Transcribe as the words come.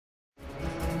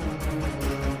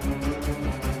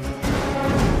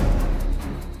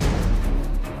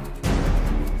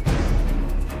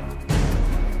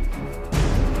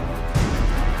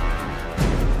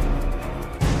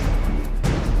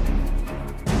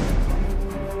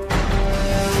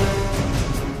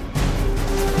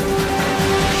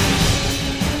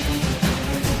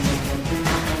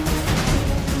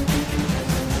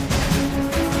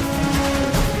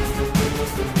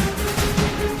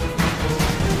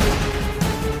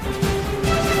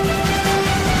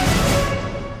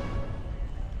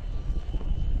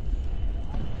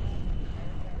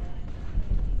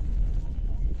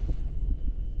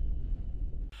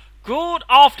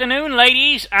afternoon,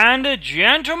 ladies and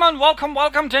gentlemen. Welcome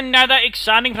to another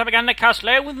exciting Propagandacast.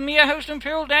 Lehr with me, your host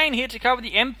Imperial Dane, here to cover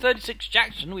the M36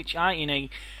 Jackson, which I, in a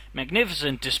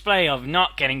magnificent display of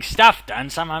not getting stuff done,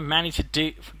 somehow managed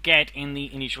to forget in the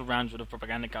initial rounds with the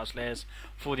Propagandacast layers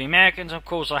for the Americans. Of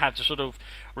course, I have to sort of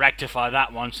rectify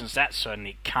that one, since that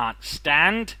certainly can't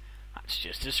stand. That's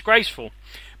just disgraceful.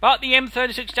 But the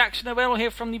M36 Jackson available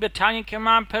here from the Battalion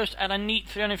Command Post at a neat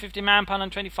 350 manpower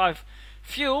and 25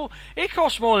 fuel. It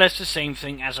costs more or less the same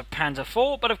thing as a Panzer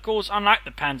IV, but of course, unlike the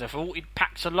Panzer IV, it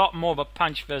packs a lot more of a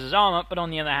punch versus armor, but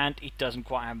on the other hand, it doesn't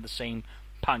quite have the same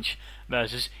punch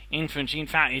versus infantry. In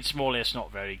fact, it's more or less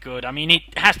not very good. I mean,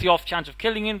 it has the off chance of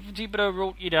killing infantry, but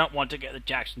overall, you don't want to get the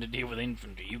Jackson to deal with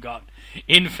infantry. You've got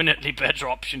infinitely better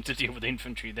options to deal with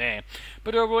infantry there.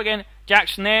 But overall, again,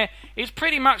 Jackson there is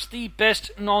pretty much the best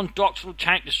non-doctoral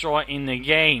tank destroyer in the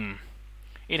game.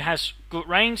 It has good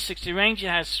range, 60 range, it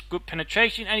has good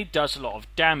penetration, and it does a lot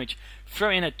of damage. Throw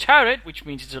in a turret, which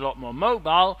means it's a lot more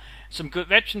mobile, some good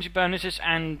veterancy bonuses,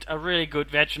 and a really good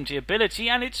veterancy ability,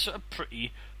 and it's a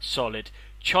pretty solid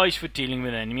choice for dealing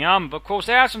with enemy armor. But of course,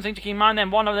 there are some things to keep in mind,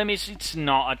 and one of them is it's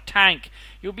not a tank.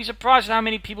 You'll be surprised at how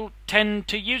many people tend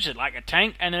to use it like a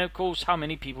tank, and then of course how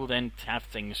many people then have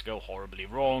things go horribly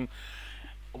wrong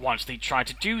once they try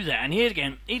to do that. And here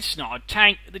again, it's not a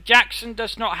tank. The Jackson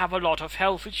does not have a lot of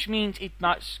health, which means it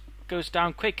goes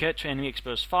down quicker to enemy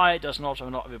exposed fire. It does not have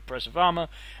a lot of impressive armor,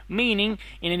 meaning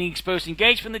in any exposed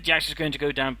engagement the Jackson is going to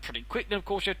go down pretty quickly. Of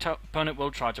course, your opponent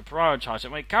will try to prioritize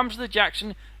it. When it comes to the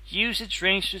Jackson, use its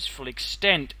range to its full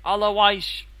extent.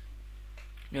 Otherwise,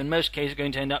 you're in most cases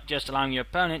going to end up just allowing your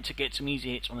opponent to get some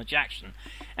easy hits on the Jackson,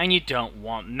 and you don't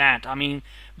want that. I mean,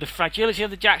 the fragility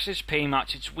of the Jackson is pretty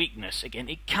much its weakness. Again,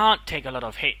 it can't take a lot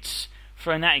of hits.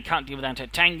 Throwing that, it can't deal with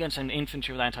anti-tank guns and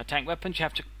infantry with anti-tank weapons. You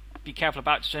have to be careful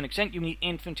about it to a certain extent. You need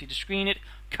infantry to screen it,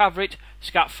 cover it,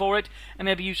 scout for it, and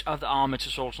maybe use other armor to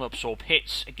sort of absorb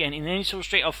hits. Again, in any sort of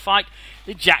straight-off fight,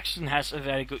 the Jackson has a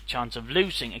very good chance of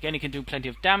losing. Again, it can do plenty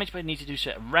of damage, but it needs to do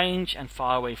so at range and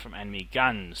far away from enemy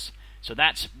guns. So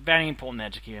that's very important there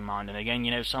to keep in mind. And again,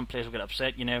 you know, some players will get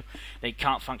upset, you know, they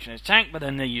can't function as a tank, but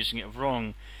then they're using it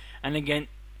wrong. And again,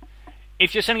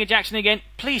 if you're sending a Jackson again,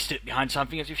 please stick behind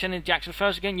something. If you're sending a Jackson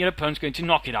first again, your opponent's going to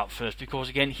knock it out first, because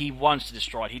again, he wants to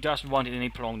destroy it. He doesn't want it in any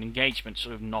prolonged engagement,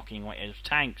 sort of knocking away his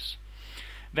tanks.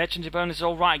 Veterans bonus is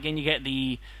alright. Again, you get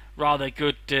the rather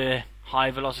good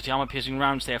high velocity armor piercing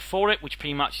rounds there for it, which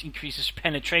pretty much increases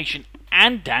penetration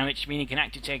and damage, meaning you can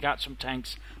actually take out some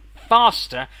tanks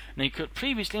faster than you could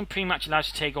previously, and pretty much allows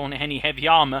you to take on any heavy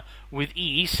armor with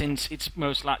ease, since it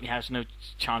most likely has no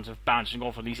chance of bouncing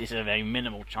off. At least it's a very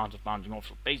minimal chance of bouncing off.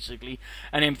 So basically,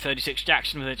 an M36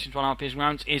 Jackson with its 1 piercing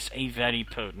rounds is a very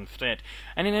potent threat.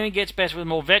 And it only gets better with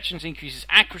more veterans, increases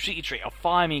accuracy, its rate of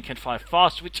fire, meaning you can fire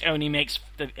faster, which only makes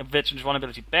the veteran's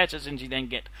vulnerability better, since you then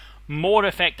get more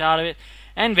effect out of it,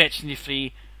 and veteran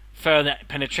free further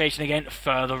penetration, again,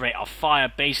 further rate of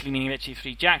fire, basically meaning that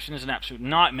T3 Jackson is an absolute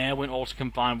nightmare when also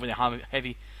combined with a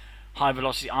heavy high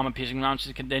velocity armor piercing rounds.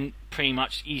 It can then pretty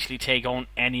much easily take on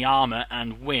any armor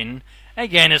and win,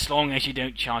 again, as long as you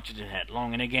don't charge it in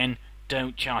headlong. And again,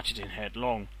 don't charge it in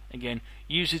headlong. Again,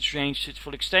 use its range to its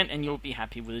full extent and you'll be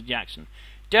happy with the Jackson.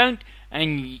 Don't,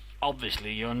 and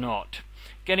obviously you're not.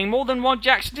 Getting more than one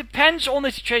Jackson depends on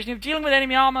the situation. If you're dealing with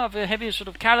enemy armor of a heavier sort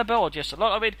of caliber, or just a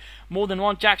lot of it, more than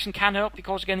one Jackson can help,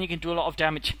 because again, you can do a lot of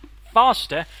damage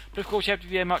faster. But of course, you have to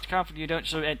be very much careful you don't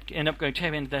sort of end up going too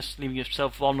heavy and thus leaving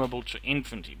yourself vulnerable to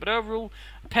infantry. But overall,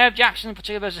 a pair of Jackson, in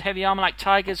particular versus heavy armor like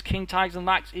Tigers, King Tigers, and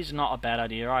Max, is not a bad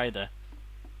idea either.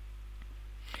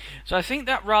 So I think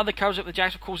that rather covers up the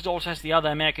Jackson. Of course, it also has the other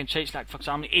American traits like, for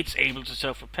example, it's able to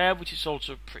self-repair, which is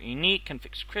also pretty neat, can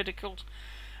fix criticals.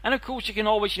 And of course, you can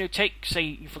always, you know, take,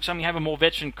 say, for example, you have a more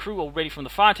veteran crew already from the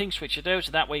fighting, switch to those,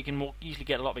 so that way you can more easily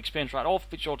get a lot of experience right off,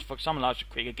 which also, for example, allows you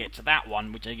to quicker get to that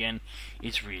one, which again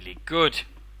is really good.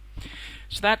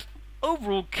 So that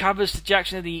overall covers the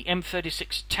Jackson of the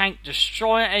M36 tank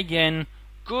destroyer. Again,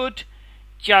 good.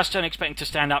 Just don't expect it to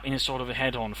stand up in a sort of a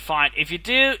head-on fight. If you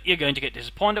do, you're going to get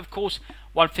disappointed. Of course,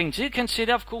 one thing to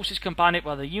consider, of course, is combine it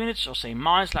with other units, or say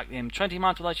mines, like the M20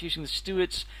 mines, without using the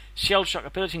Stuart's shell shock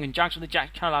ability in conjunction with the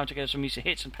Jackson, can allow you to get some easy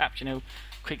hits and perhaps, you know,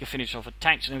 quicker finish off a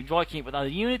tank. So working it with other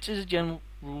units is a general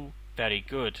rule very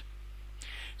good.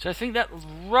 So I think that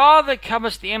rather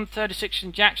covers the M36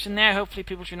 and Jackson there. Hopefully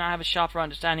people should now have a sharper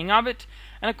understanding of it.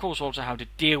 And of course also how to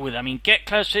deal with it. I mean, get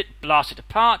close to it, blast it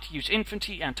apart, use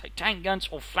infantry, anti-tank guns,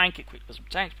 or flank it quick with some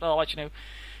tanks. But otherwise, you know,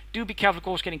 Do be careful, of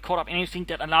course, getting caught up in anything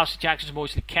that allows the Jacksons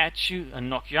boys to catch you and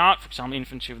knock you out. For example,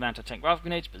 infantry with anti-tank rifle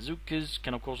grenades, bazookas,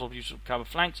 can of course also use cover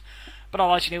flanks. But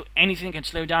otherwise, anything can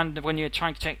slow down when you're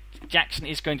trying to take Jackson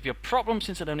is going to be a problem,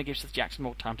 since it only gives the Jackson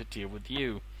more time to deal with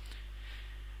you.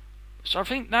 So I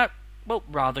think that, well,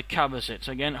 rather covers it.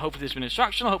 So again, hopefully this has been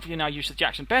instructional. Hopefully you now use the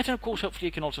Jackson better. Of course, hopefully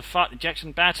you can also fight the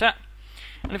Jackson better.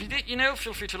 And if you did,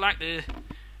 feel free to like the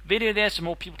video there so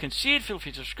more people can see it. Feel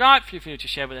free to subscribe. Feel free to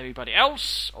share with everybody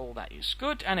else. All that is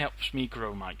good and helps me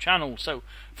grow my channel. So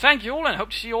thank you all, and hope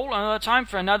to see you all another time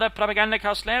for another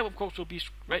Propagandacast Lehr. Of course, we'll be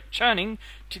returning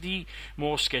to the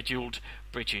more scheduled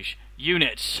British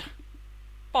units.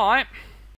 Bye.